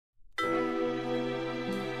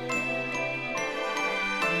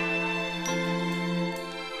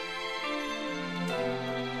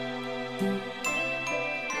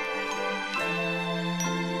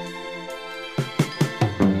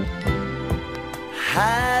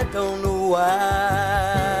I don't know why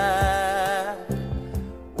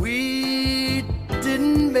we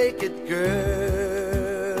didn't make it,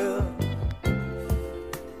 girl.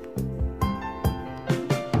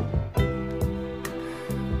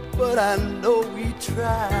 But I know we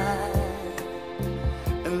tried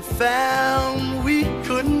and found we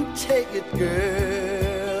couldn't take it,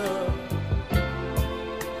 girl.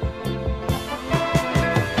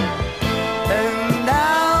 And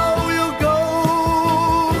now we'll go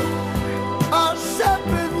our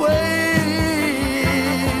separate ways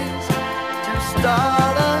to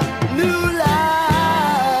start a new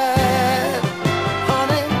life.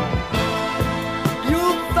 Honey,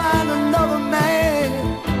 you'll find another man,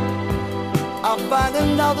 I'll find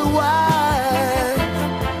another wife.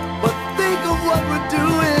 But think of what we're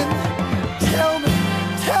doing. Tell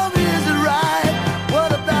me, is it right?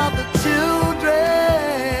 What about the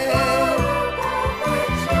children?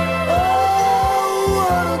 Oh,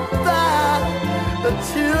 what about the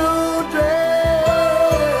children?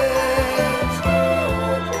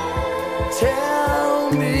 Tell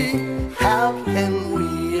me, how can we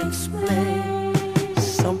explain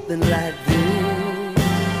something like this?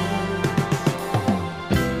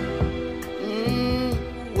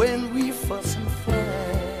 When we fuss and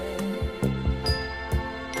fight,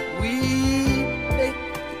 we make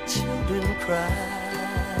the children cry.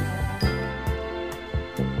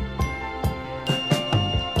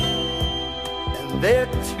 And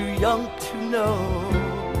they're too young to know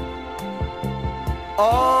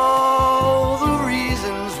all the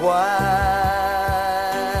reasons why.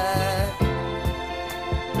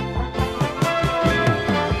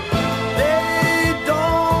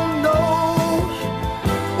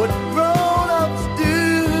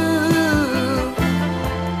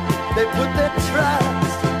 They put their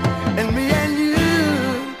trust in me and you.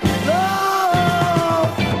 Oh,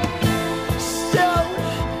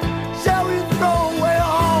 shall we throw away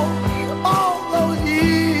all those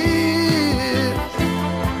years?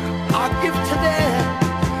 Our gift to them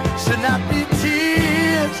should not be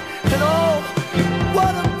tears. And oh,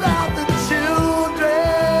 what about the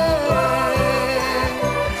children?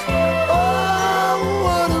 Oh,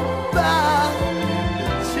 what about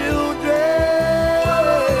the children?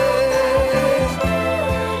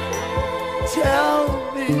 Tell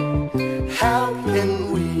me, how can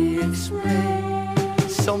we explain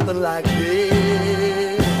something like this?